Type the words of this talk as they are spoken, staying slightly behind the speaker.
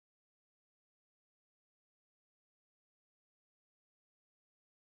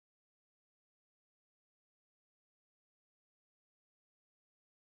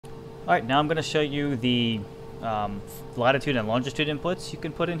Alright, now I'm going to show you the latitude and longitude inputs you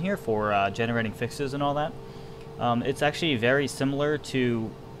can put in here for generating fixes and all that. It's actually very similar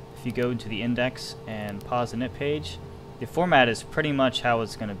to if you go into the index and pause the init page. The format is pretty much how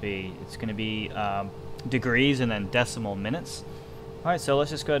it's going to be. It's going to be degrees and then decimal minutes. Alright, so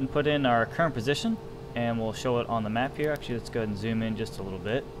let's just go ahead and put in our current position and we'll show it on the map here. Actually, let's go ahead and zoom in just a little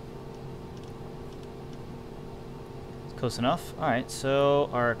bit. Close enough. Alright, so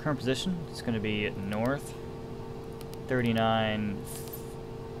our current position is going to be north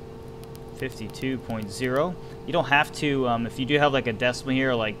 3952.0. You don't have to, if you do have like a decimal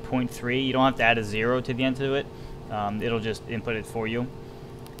here, like 0.3, you don't have to add a 0 to the end of it. It'll just input it for you.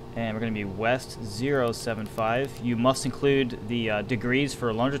 And we're going to be west 075. You must include the degrees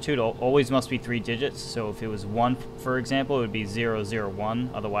for longitude. Always must be 3 digits. So if it was 1, for example, it would be 001.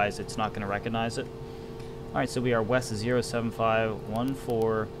 Otherwise, it's not going to recognize it. Alright, so we are west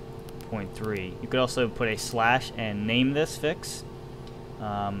 07514.3. You could also put a slash and name this fix.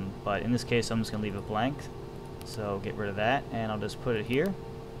 But in this case, I'm just going to leave it blank. So get rid of that, and I'll just put it here.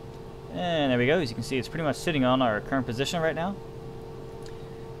 And there we go. As you can see, it's pretty much sitting on our current position right now.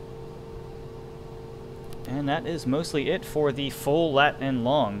 And that is mostly it for the full lat and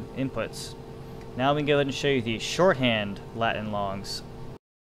long inputs. Now we can go ahead and show you the shorthand lat and longs.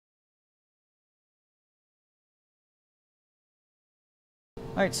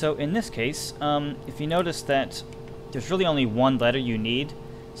 Alright, so in this case, if you notice that there's really only one letter you need.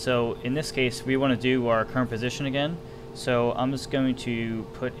 So in this case, we want to do our current position again. So I'm just going to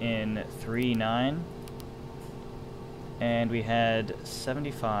put in 39, and we had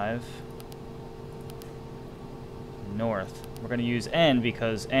 75 north. We're going to use N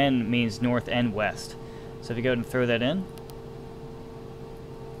because N means north and west. So if you go and throw that in,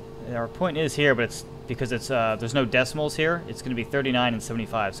 our point is here, but it's because it's there's no decimals here. It's going to be 39 and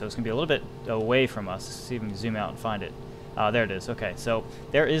 75, so it's going to be a little bit away from us. Let's see if we can zoom out and find it. There it is. Okay, so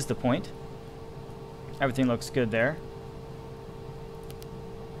there is the point. Everything looks good there.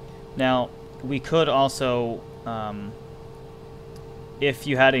 Now, we could also, if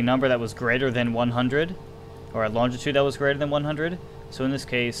you had a number that was greater than 100, or a longitude that was greater than 100, so in this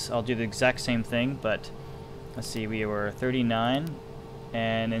case, I'll do the exact same thing, but let's see, we were 39,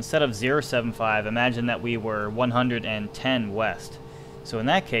 and instead of 075, imagine that we were 110 west. So in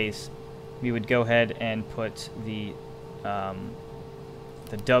that case, we would go ahead and put the N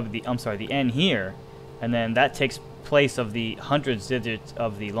here, and then that takes place of the hundreds digits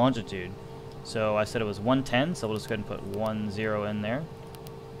of the longitude. So I said it was 110, so we'll just go ahead and put 10 in there.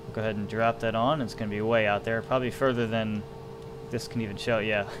 We'll go ahead and drop that on. It's going to be way out there, probably further than this can even show.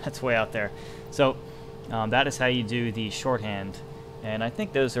 Yeah, that's way out there. So that is how you do the shorthand, and I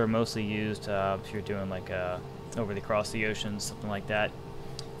think those are mostly used if you're doing like over across the ocean, something like that,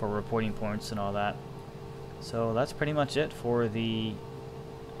 for reporting points and all that. So that's pretty much it for the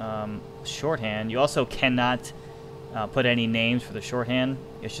shorthand. You also cannot put any names for the shorthand.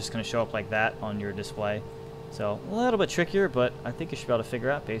 It's just going to show up like that on your display. So a little bit trickier, but I think you should be able to figure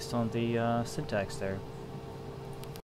out based on the syntax there.